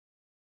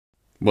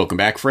Welcome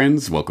back,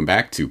 friends. Welcome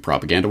back to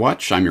Propaganda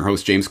Watch. I'm your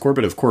host, James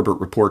Corbett of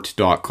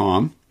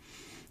CorbettReport.com.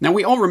 Now,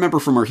 we all remember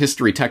from our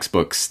history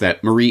textbooks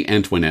that Marie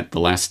Antoinette, the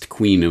last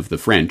queen of the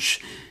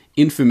French,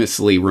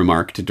 infamously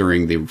remarked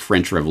during the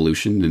French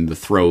Revolution in the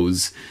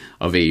throes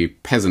of a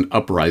peasant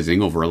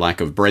uprising over a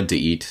lack of bread to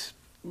eat,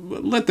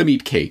 "Let them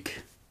eat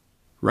cake."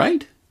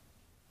 Right?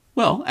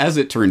 Well, as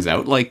it turns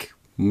out, like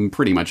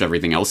pretty much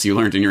everything else you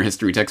learned in your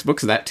history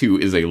textbooks, that too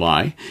is a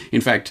lie.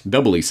 In fact,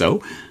 doubly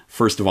so.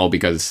 First of all,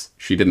 because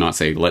she did not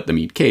say let them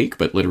eat cake,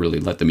 but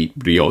literally let them eat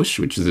brioche,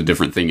 which is a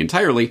different thing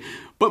entirely.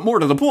 But more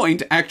to the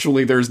point,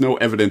 actually there's no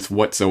evidence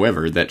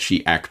whatsoever that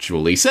she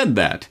actually said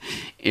that.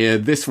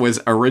 This was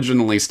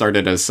originally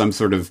started as some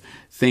sort of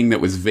thing that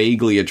was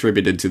vaguely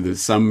attributed to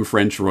some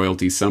French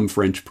royalty, some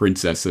French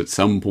princess at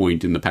some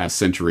point in the past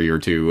century or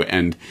two,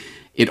 and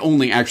it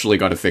only actually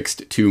got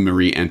affixed to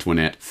Marie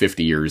Antoinette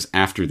 50 years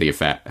after the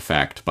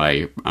fact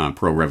by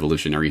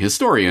pro-revolutionary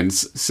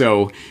historians,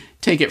 so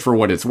take it for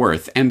what it's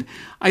worth. And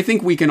I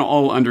think we can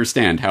all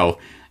understand how,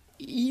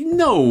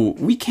 no,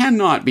 we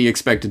cannot be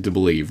expected to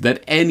believe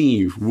that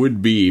any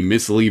would-be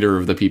misleader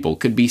of the people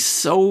could be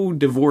so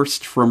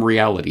divorced from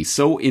reality,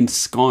 so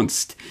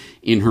ensconced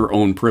in her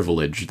own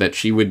privilege, that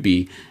she would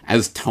be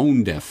as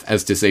tone-deaf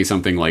as to say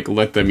something like,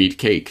 let them eat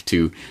cake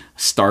to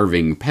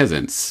starving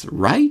peasants,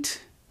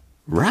 right?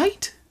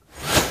 Right?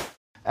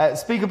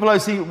 Speaker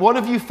Pelosi, what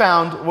have you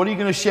found? What are you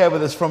going to share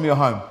with us from your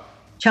home?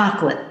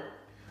 Chocolate.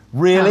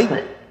 Really?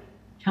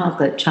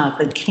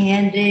 Chocolate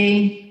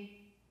candy.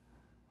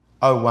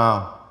 Oh,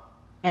 wow.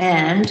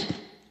 And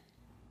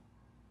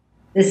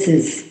this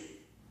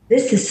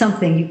is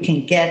something you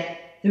can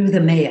get through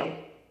the mail.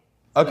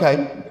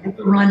 Okay.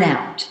 Never run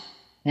out.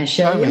 Now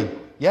show me. you?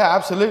 Yeah,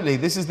 absolutely.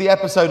 This is the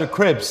episode of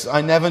Cribs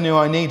I never knew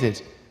I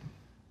needed.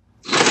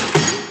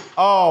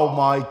 Oh,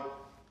 my...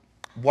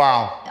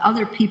 Wow.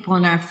 Other people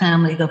in our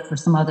family go for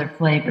some other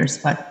flavors,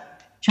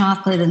 but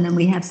chocolate, and then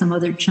we have some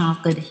other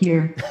chocolate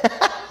here.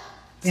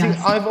 See,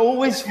 I've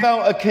always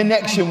felt a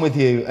connection with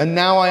you, and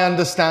now I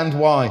understand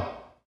why.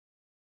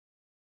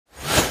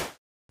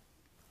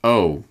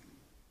 Oh,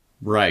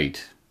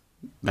 right.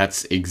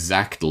 That's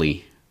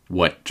exactly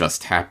what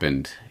just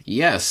happened.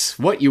 Yes,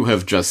 what you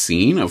have just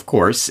seen, of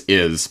course,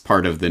 is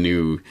part of the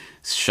new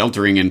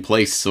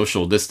sheltering-in-place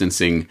social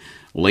distancing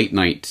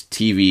late-night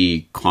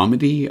TV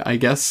comedy, I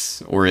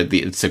guess, or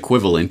its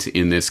equivalent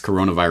in this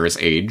coronavirus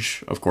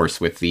age, of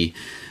course, with the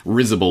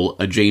risible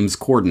James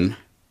Corden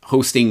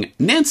hosting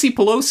Nancy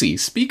Pelosi,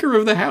 Speaker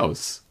of the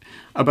House,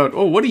 about,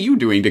 oh, what are you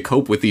doing to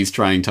cope with these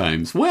trying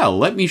times? Well,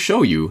 let me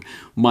show you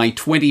my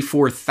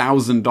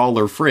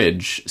 $24,000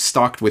 fridge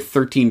stocked with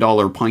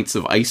 $13 pints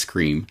of ice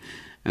cream,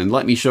 and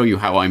let me show you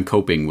how I'm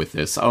coping with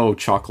this. Oh,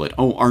 chocolate.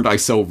 Oh, aren't I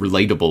so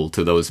relatable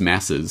to those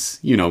masses?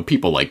 You know,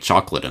 people like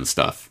chocolate and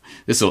stuff.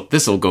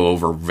 This'll go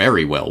over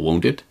very well,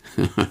 won't it?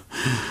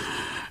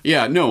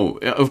 Yeah, no,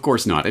 of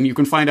course not. And you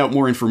can find out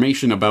more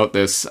information about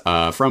this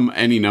from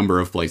any number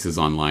of places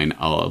online.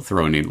 I'll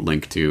throw in a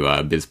link to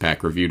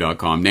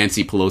bizpackreview.com.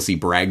 Nancy Pelosi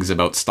brags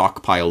about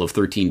stockpile of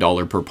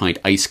 $13 per pint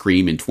ice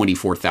cream and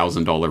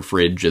 $24,000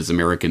 fridge as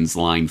Americans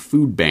line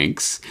food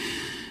banks,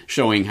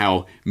 showing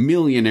how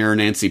millionaire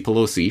Nancy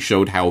Pelosi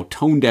showed how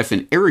tone-deaf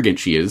and arrogant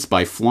she is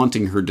by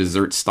flaunting her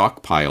dessert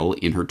stockpile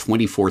in her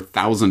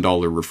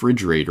 $24,000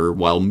 refrigerator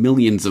while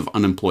millions of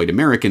unemployed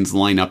Americans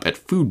line up at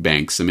food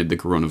banks amid the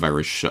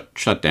coronavirus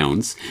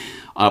shutdowns,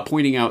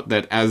 pointing out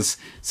that as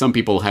some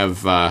people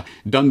have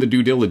done the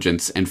due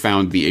diligence and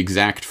found the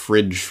exact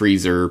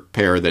fridge-freezer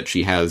pair that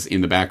she has in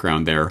the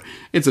background there,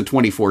 it's a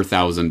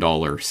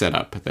 $24,000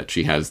 setup that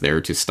she has there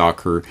to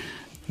stock her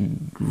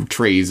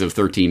trays of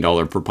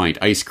 $13 per pint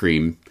ice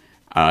cream,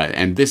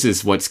 and this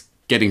is what's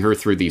getting her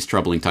through these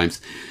troubling times.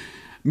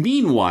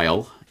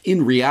 Meanwhile,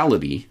 in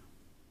reality...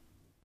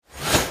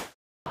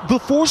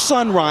 Before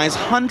sunrise,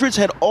 hundreds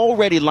had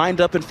already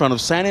lined up in front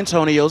of San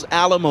Antonio's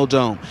Alamo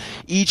Dome,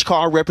 each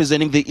car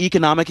representing the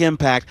economic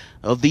impact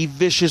of the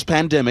vicious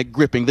pandemic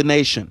gripping the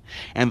nation,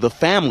 and the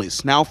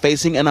families now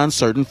facing an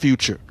uncertain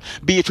future.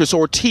 Beatrice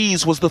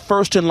Ortiz was the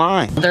first in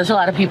line. There's a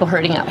lot of people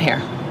hurting out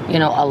here. You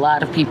know, a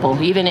lot of people,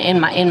 even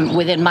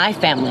within my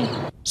family.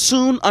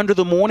 Soon, under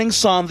the morning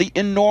sun, the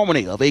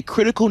enormity of a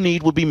critical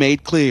need would be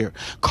made clear.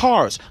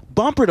 Cars,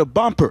 bumper to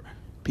bumper,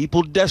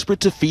 people desperate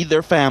to feed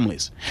their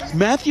families.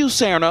 Matthew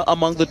Serna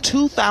among the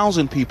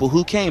 2,000 people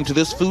who came to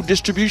this food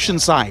distribution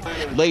site,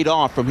 laid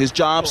off from his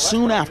job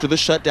soon after the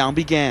shutdown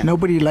began.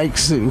 Nobody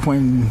likes it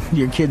when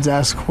your kids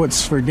ask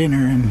what's for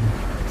dinner and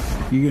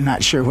you're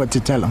not sure what to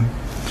tell them.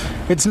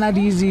 It's not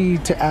easy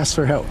to ask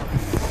for help,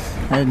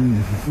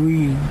 and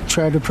we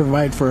try to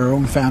provide for our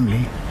own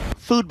family.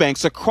 Food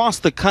banks across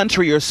the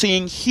country are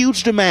seeing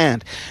huge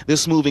demand.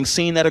 This moving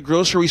seen at a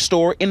grocery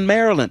store in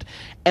Maryland,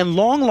 and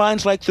long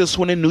lines like this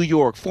one in New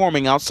York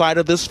forming outside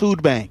of this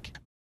food bank.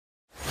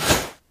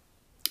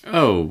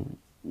 Oh,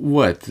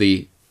 what?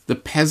 The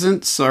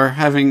peasants are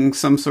having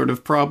some sort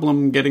of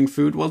problem getting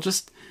food? Well,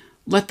 just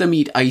let them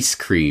eat ice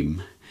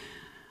cream.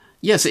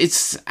 Yes,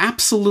 it's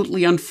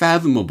absolutely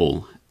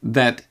unfathomable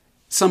that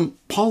some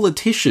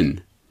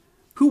politician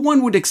who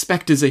one would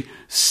expect is a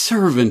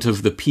servant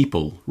of the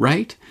people,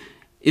 right,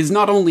 is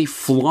not only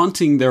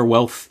flaunting their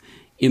wealth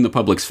in the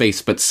public's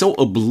face, but so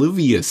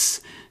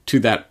oblivious to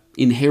that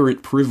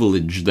inherent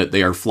privilege that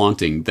they are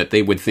flaunting that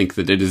they would think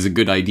that it is a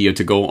good idea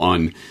to go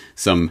on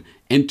some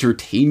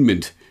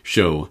entertainment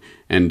show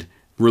and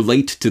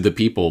relate to the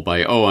people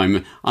by,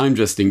 oh, I'm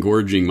just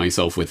engorging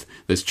myself with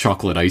this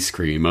chocolate ice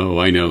cream. Oh,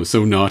 I know,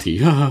 so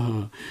naughty.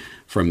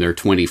 From their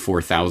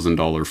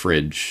 $24,000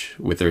 fridge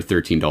with their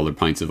 $13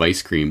 pints of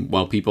ice cream,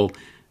 while many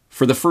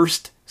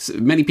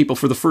people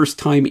for the first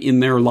time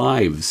in their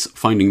lives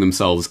finding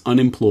themselves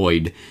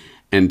unemployed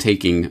and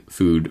taking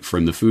food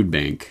from the food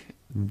bank.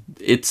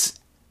 It's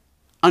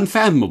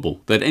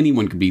unfathomable that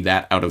anyone could be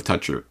that out of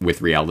touch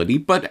with reality,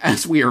 but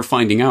as we are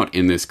finding out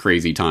in this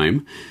crazy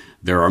time,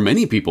 there are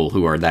many people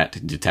who are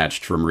that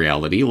detached from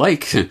reality,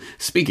 like,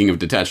 speaking of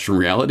detached from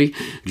reality,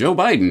 Joe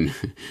Biden,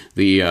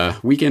 the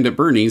Weekend at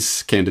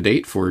Bernie's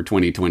candidate for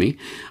 2020,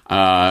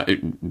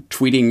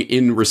 tweeting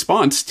in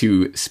response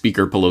to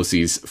Speaker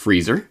Pelosi's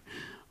freezer,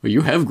 "Well,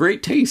 you have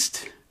great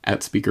taste,"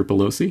 at Speaker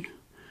Pelosi.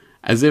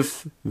 As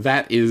if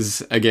that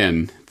is,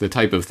 again, the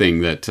type of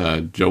thing that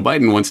Joe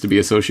Biden wants to be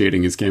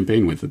associating his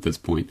campaign with at this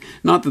point.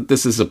 Not that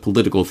this is a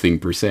political thing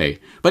per se,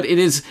 but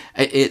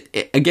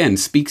it again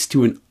speaks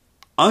to an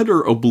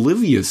utter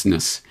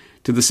obliviousness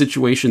to the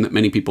situation that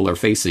many people are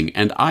facing.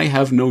 And I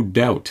have no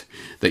doubt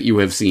that you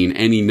have seen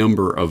any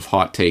number of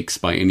hot takes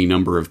by any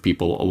number of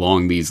people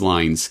along these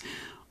lines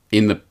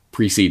in the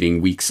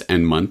preceding weeks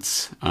and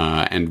months,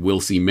 and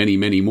we'll see many,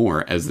 many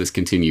more as this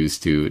continues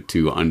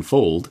to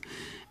unfold.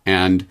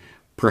 And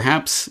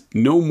perhaps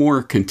no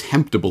more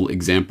contemptible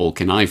example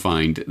can I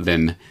find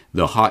than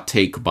the hot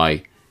take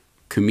by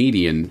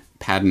comedian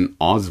Patton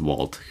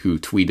Oswalt, who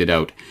tweeted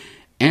out,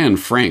 "Anne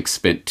Frank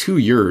spent 2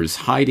 years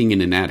hiding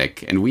in an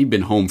attic, and we've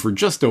been home for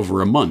just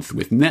over a month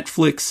with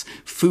Netflix,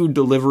 food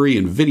delivery,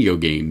 and video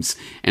games.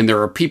 And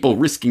there are people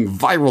risking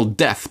viral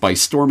death by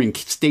storming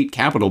state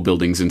capitol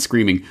buildings and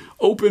screaming,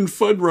 'Open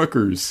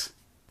Fuddruckers!'"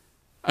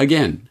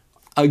 Again,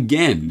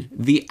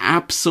 the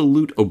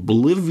absolute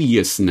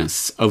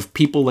obliviousness of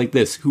people like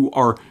this who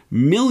are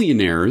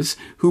millionaires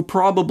who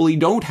probably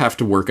don't have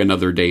to work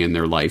another day in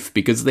their life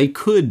because they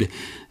could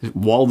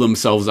wall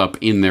themselves up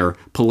in their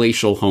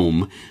palatial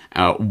home,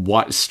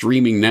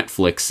 streaming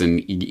Netflix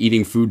and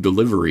eating food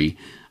delivery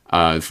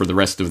for the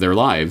rest of their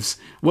lives.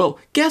 Well,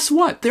 guess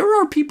what?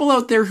 There are people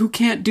out there who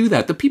can't do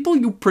that. The people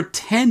you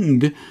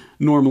pretend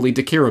normally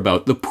to care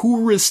about, the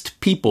poorest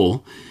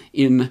people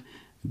in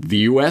the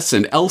US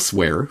and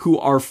elsewhere, who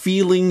are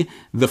feeling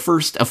the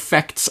first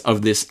effects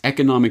of this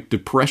economic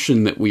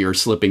depression that we are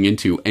slipping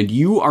into, and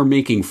you are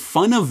making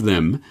fun of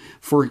them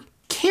for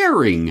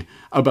caring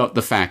about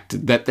the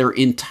fact that their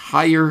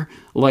entire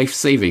life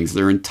savings,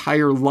 their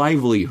entire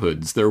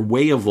livelihoods, their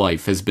way of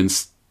life has been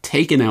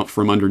taken out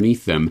from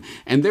underneath them,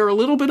 and they're a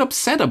little bit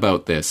upset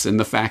about this and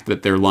the fact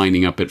that they're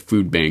lining up at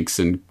food banks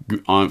and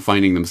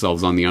finding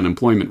themselves on the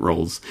unemployment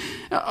rolls.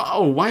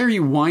 Oh, why are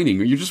you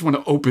whining? You just want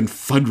to open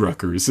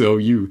Fuddruckers. Oh,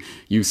 you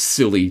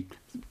silly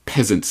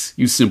peasants,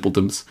 you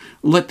simpletons.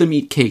 Let them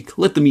eat cake.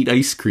 Let them eat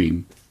ice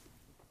cream.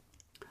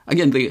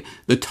 Again,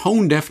 the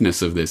tone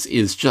deafness of this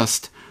is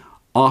just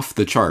off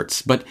the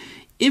charts. But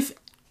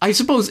I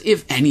suppose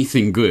if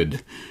anything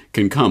good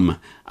can come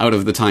out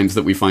of the times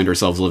that we find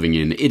ourselves living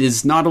in, it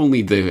is not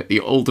only the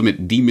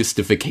ultimate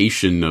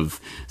demystification of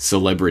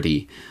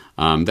celebrity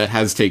that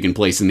has taken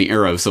place in the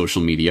era of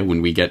social media,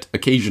 when we get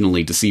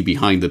occasionally to see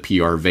behind the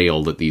PR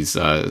veil that these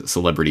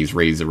celebrities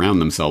raise around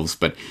themselves,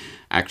 but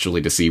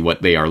actually to see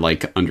what they are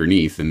like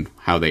underneath and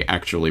how they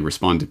actually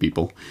respond to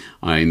people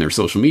in their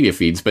social media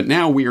feeds. But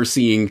now we are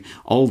seeing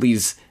all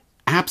these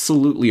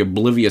absolutely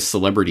oblivious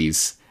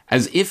celebrities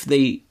as if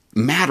they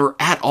matter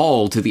at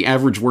all to the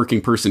average working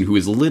person who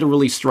is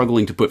literally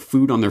struggling to put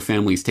food on their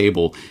family's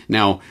table.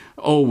 Now,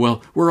 oh,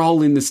 well, we're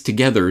all in this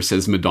together,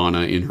 says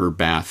Madonna in her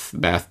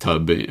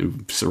bathtub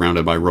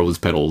surrounded by rose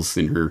petals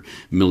in her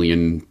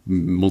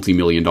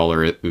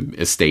multi-million-dollar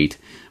estate.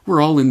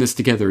 We're all in this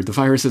together. The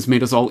virus has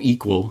made us all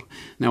equal.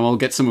 Now I'll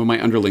get some of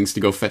my underlings to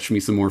go fetch me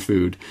some more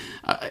food.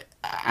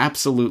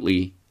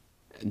 Absolutely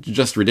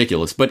just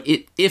ridiculous. But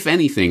if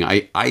anything,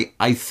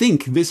 I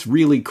think this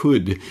really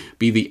could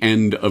be the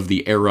end of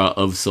the era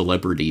of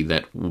celebrity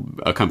that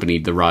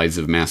accompanied the rise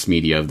of mass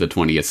media of the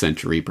 20th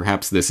century.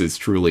 Perhaps this is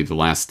truly the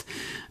last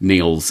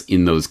nails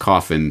in that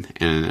coffin,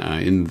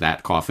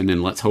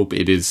 and let's hope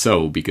it is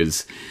so,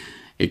 because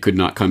it could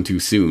not come too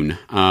soon.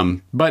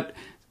 But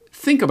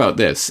think about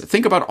this.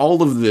 Think about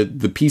all of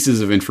the pieces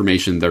of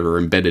information that are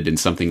embedded in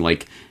something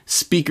like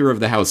Speaker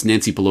of the House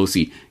Nancy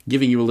Pelosi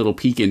giving you a little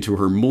peek into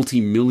her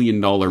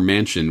multi-million-dollar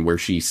mansion where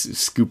she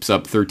scoops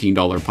up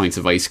 $13 pints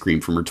of ice cream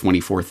from her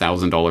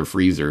 $24,000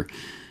 freezer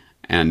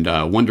and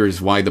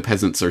wonders why the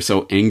peasants are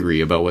so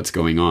angry about what's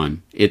going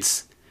on.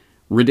 It's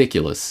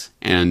ridiculous.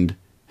 And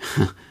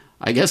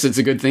I guess it's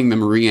a good thing that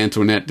Marie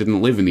Antoinette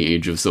didn't live in the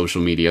age of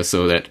social media,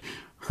 so that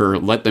her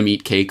let them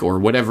eat cake or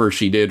whatever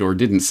she did or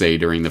didn't say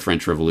during the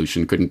French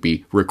Revolution couldn't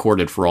be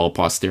recorded for all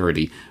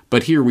posterity.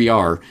 But here we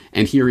are,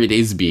 and here it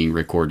is being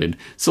recorded.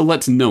 So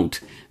let's note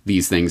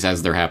these things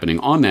as they're happening.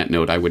 On that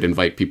note, I would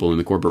invite people in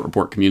the Corbett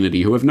Report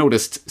community who have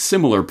noticed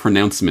similar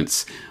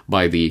pronouncements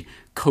by the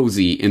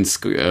cozy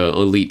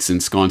elites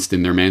ensconced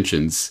in their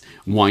mansions,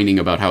 whining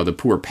about how the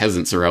poor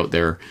peasants are out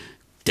there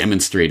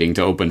demonstrating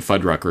to open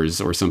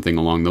Fuddruckers or something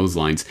along those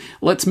lines.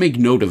 Let's make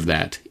note of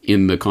that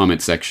in the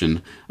comment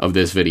section of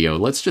this video.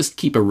 Let's just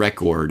keep a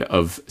record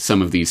of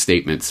some of these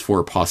statements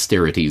for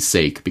posterity's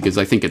sake, because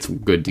I think it's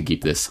good to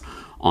keep this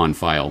on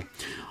file.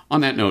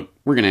 On that note,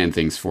 we're going to end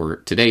things for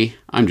today.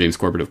 I'm James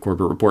Corbett of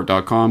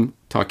CorbettReport.com,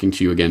 talking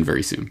to you again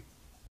very soon.